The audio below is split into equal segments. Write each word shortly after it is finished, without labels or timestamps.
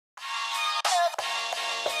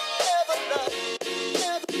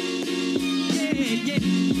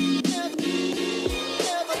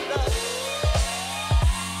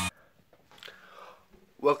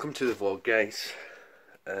Welcome to the vlog, guys.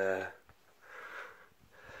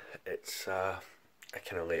 It's a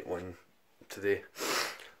kind of late one today.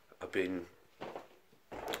 I've been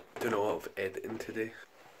doing a lot of editing today.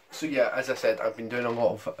 So yeah, as I said, I've been doing a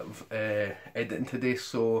lot of editing today,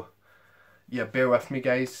 so yeah, bear with me,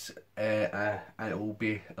 guys, and it will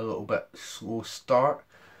be a little bit slow start.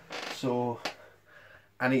 So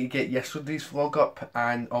I need to get yesterday's vlog up,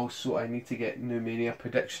 and also I need to get NuMania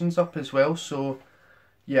predictions up as well, so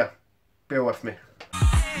yeah, bear with me.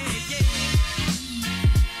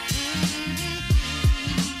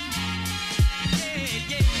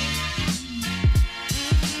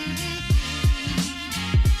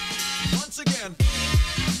 Once again.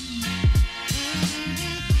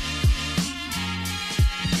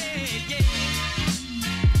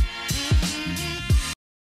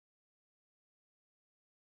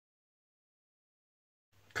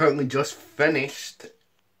 Currently just finished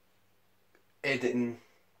editing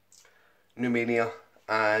NuMania,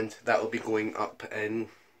 and that will be going up in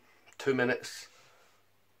 2 minutes.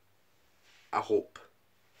 I hope.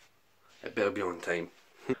 It better be on time.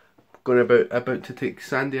 about to take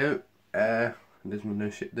Sandy out. There's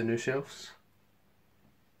my the new shelves.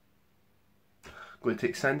 Going to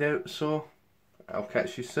take Sandy out, so I'll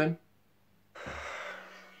catch you soon.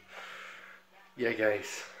 Yeah,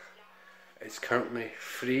 guys, it's currently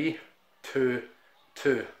 3, 2,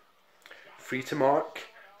 2. 3 to Mark,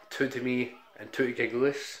 2 to me, and 2 to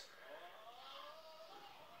Giggles.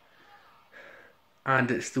 And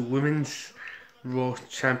it's the Women's Raw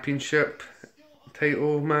Championship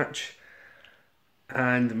title match.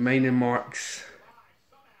 And mine and Mark's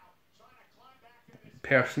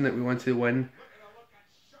person that we wanted to win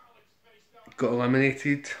got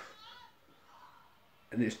eliminated.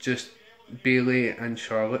 And it's just Bailey and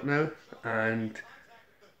Charlotte now. And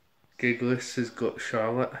Giggles has got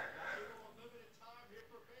Charlotte.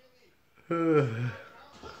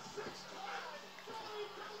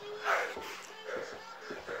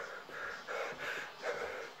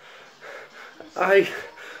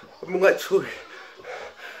 I'm literally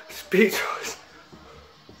speechless.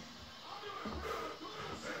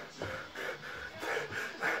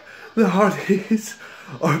 The Hardys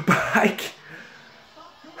are back.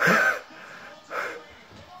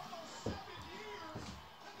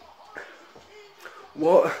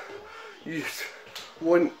 What you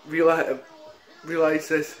won't realise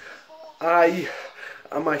this, I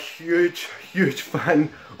am a huge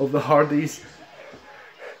fan of the Hardys,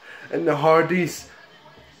 and the Hardys,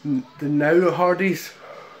 the now Hardys,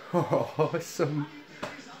 are awesome.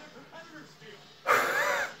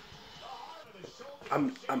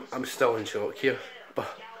 I'm still in shock here,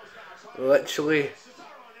 but literally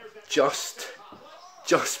just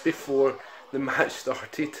before the match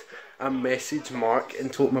started, I messaged Mark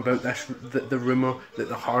and told him about this, the rumour that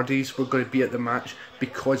the Hardys were going to be at the match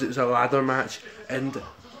because it was a ladder match, and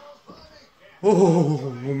oh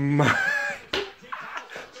my,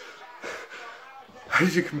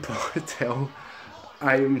 as you can probably tell,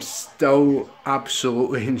 I am still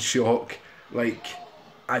absolutely in shock. Like,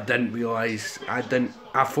 I didn't realise, I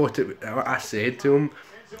thought it, I said to him,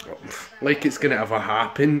 like it's going to ever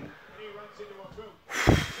happen.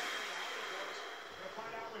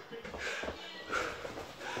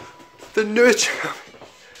 The new champ.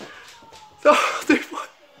 Oh, they won.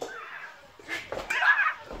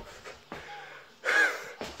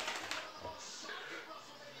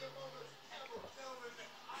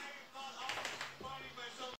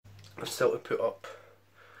 I'm still to put up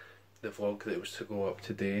the vlog that was to go up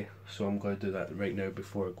today, so I'm going to do that right now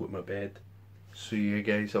before I go to my bed. So yeah,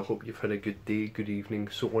 guys, I hope you've had a good day, good evening,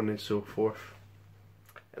 so on and so forth,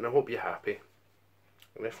 and I hope you're happy,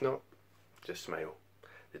 and if not, just smile.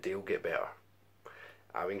 The day will get better.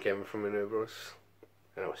 I've been Kevin from the NuBros,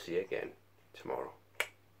 and I'll see you again tomorrow.